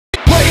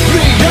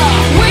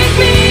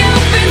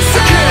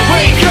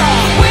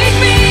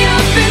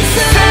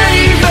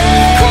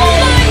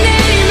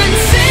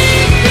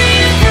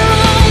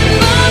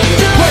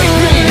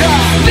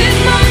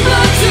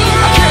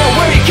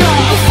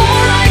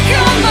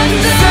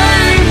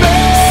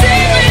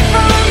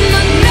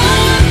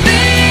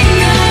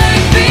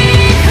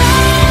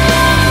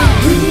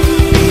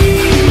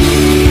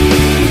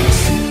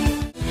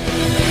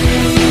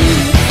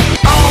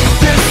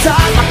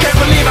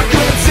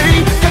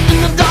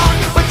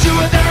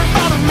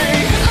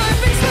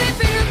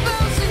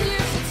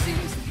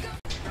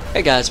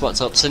Hey guys, what's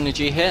up?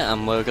 SYN3RGY here,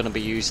 and we're going to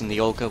be using the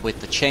Ogre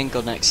with the Chain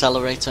Gun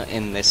Accelerator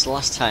in this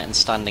last Titan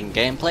standing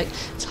gameplay.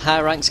 It's a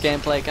high ranks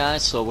gameplay,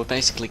 guys, so we're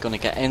basically going to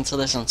get into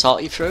this and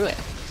talk you through it.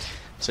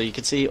 So you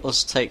can see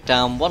us take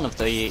down one of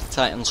the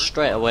Titans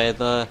straight away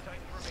there.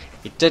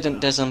 He didn't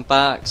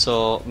disembark,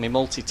 so my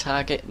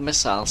multi-target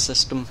missile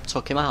system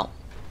took him out.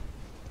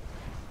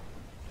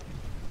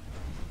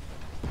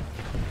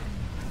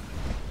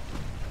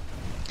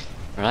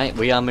 Right,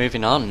 we are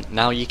moving on.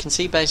 Now you can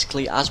see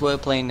basically as we're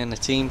playing in a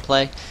team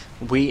play,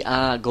 we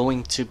are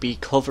going to be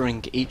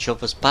covering each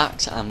other's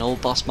backs and no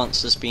boss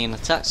monsters being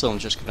attacked, so I'm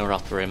just going to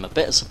offer him a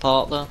bit of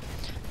support there.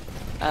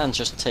 And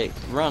just take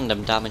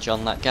random damage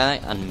on that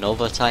guy.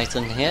 Another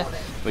Titan here.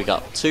 We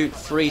got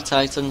 3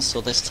 Titans, so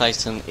this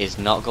Titan is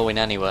not going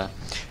anywhere.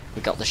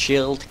 We got the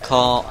shield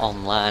core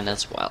online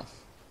as well.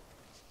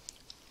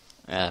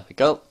 There we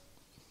go.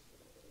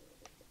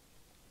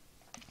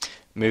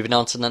 Moving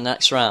on to the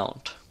next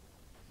round.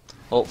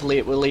 Hopefully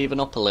it will even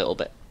up a little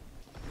bit.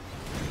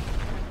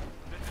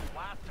 This is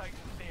last Titan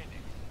standing.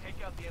 Take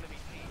out the enemy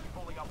team. You've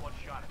only got one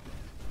shot at this.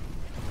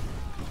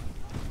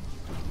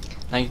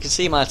 Now you can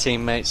see my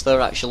teammates, they're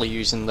actually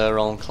using their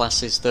own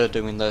classes, they're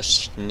doing their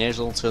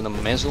schnizzle to the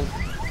mizzle.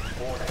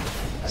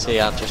 See,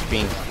 I've just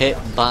been hit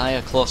by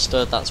a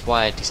cluster, that's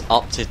why I just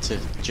opted to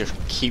just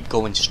keep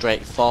going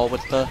straight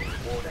forward there.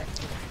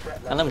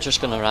 And I'm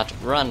just going to add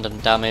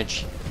random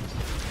damage,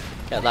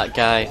 get that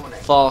guy,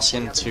 force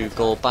him to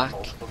go back.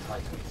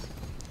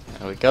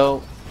 There we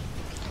go.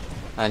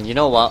 And you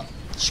know what?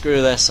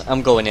 Screw this,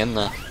 I'm going in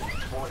there.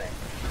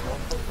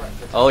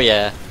 Oh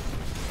yeah.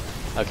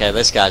 Okay,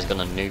 this guy's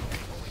gonna nuke.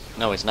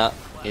 No, he's not.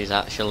 He's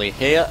actually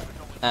here.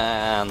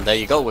 And there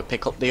you go, we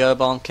pick up the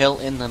airborne kill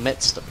in the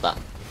midst of that.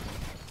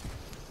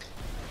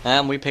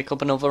 And we pick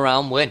up another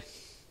round win.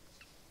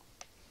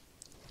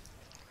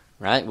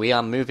 Right, we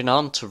are moving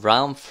on to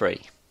round 3.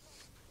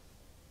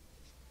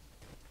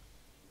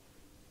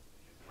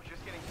 We're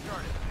just getting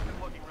started.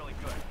 It's looking really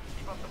good.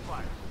 Keep up the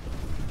fire.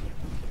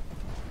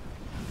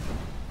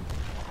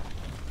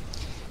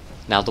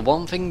 Now the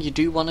one thing you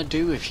do want to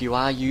do if you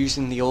are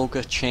using the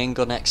Ogre Chain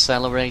Gun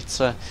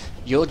Accelerator,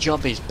 your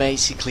job is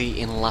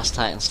basically in Last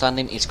Titan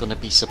Standing is going to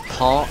be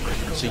support,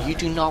 so you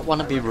do not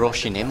want to be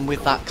rushing in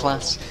with that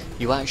class.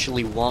 You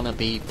actually want to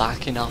be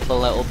backing off a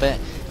little bit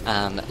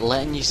and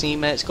letting your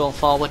teammates go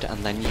forward,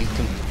 and then you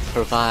can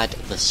provide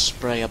the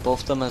spray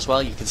above them as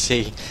well. You can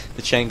see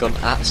the chain gun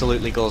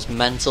absolutely goes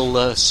mental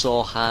there,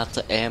 so hard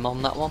to aim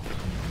on that one.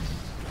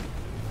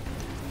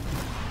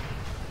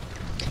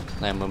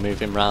 Then we're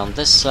moving round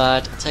this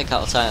side, take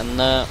out a Titan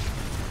there,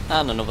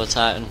 and another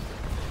Titan.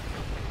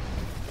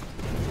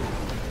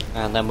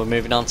 And then we're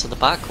moving on to the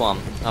back one,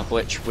 of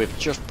which we've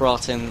just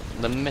brought in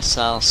the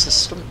missile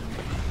system.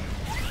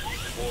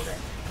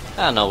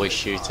 I know he's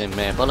shooting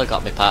me, but I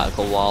got my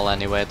particle wall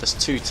anyway. There's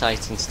 2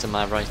 Titans to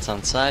my right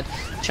hand side.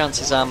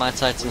 Chances are my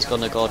Titan's going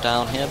to go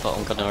down here, but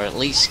I'm going to at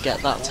least get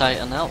that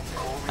Titan out,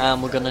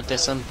 and we're going to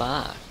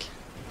disembark.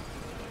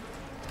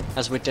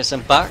 As we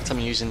disembarked,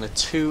 I'm using the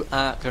 2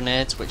 arc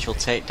grenades, which will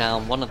take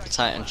down one of the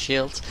Titan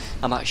shields.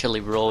 I'm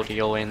actually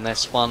rodeoing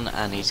this one,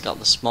 and he's got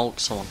the smoke,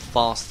 so I'm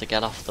forced to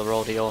get off the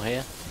rodeo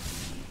here.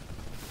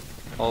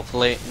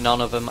 Hopefully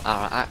none of them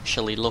are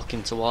actually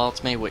looking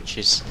towards me, which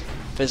is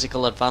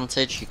physical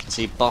advantage. You can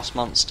see boss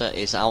monster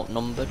is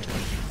outnumbered,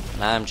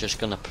 and I'm just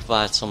going to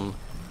provide some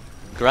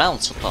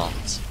ground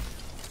support.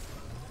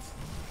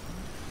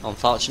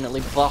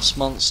 Unfortunately, boss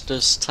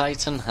monster's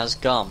Titan has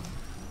gone.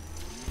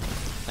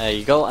 There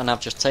you go, and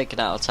I've just taken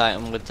out a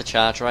Titan with the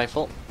charge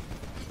rifle.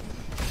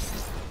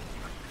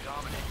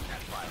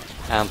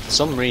 And for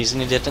some reason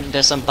he didn't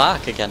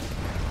disembark again.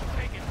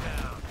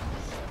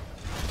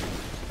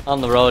 On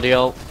the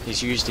rodeo,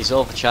 he's used his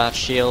overcharged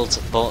shield,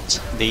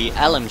 but the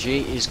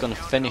LMG is going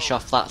to finish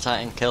off that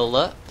Titan kill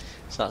there.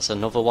 So that's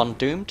another one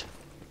doomed.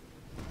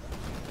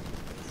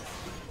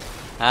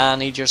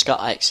 And he just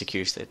got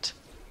executed.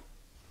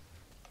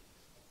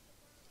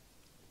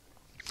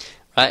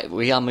 Right,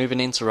 we are moving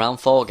into round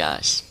 4,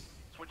 guys.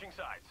 Switching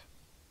sides.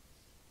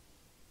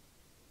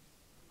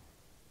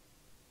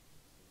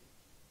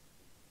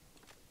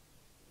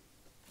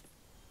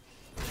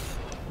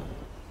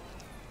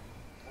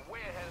 We're way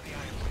ahead of the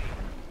IMC.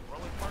 We're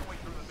only partway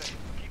through the mission.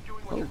 Keep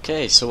doing what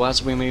Okay, so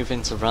as we move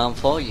into round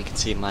 4, you can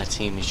see my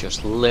team is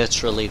just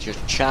literally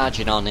just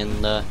charging on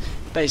in there.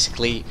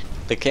 Basically,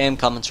 the game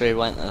commentary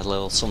went a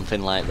little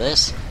something like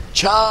this.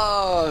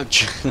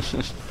 Charge!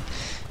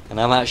 And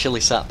I'm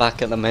actually sat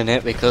back at the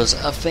minute because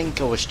I think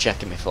I was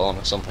checking my phone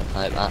or something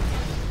like that.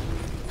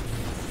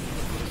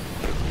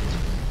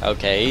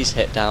 Okay, he's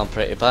hit down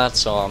pretty bad,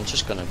 so I'm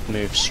just going to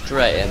move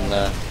straight in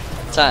there.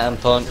 Titan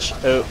punch.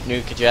 Oh,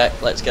 nuke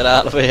eject. Let's get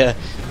out of here.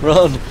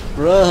 Run!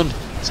 Run!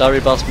 Sorry,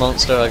 boss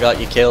monster, I got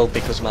you killed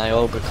because my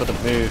ogre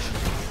couldn't move.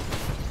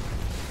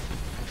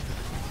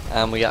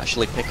 And we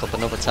actually pick up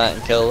another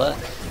Titan kill there.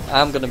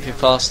 I'm going to be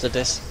forced to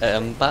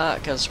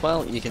disembark as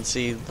well. You can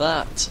see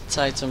that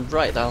Titan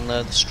right down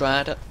there, the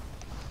Strider.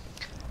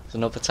 There's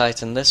another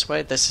Titan this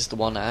way. This is the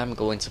one I'm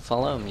going to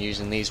follow. I'm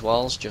using these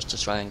walls just to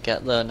try and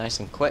get there nice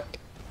and quick.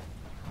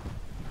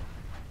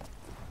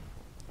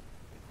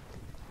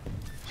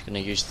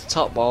 Gonna use the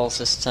top walls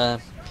this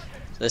time.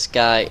 This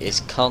guy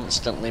is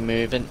constantly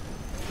moving.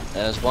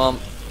 There's 1,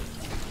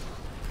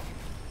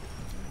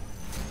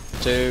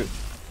 2,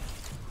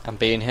 and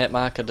being hit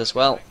marked as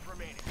well.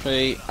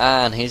 3,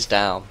 and he's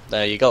down.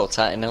 There you go,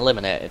 Titan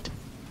eliminated.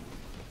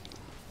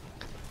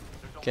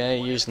 Okay,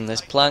 using this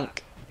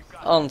plank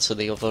onto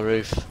the other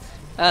roof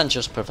and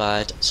just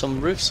provide some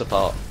roof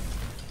support.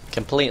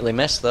 Completely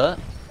missed that,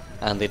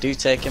 and they do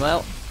take him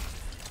out.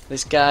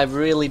 This guy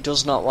really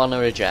does not want to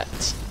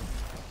reject.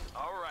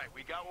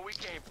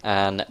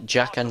 And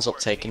Jack ends up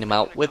taking him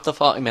out with the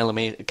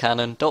 40mm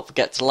cannon. Don't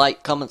forget to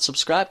like, comment,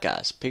 subscribe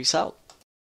guys. Peace out.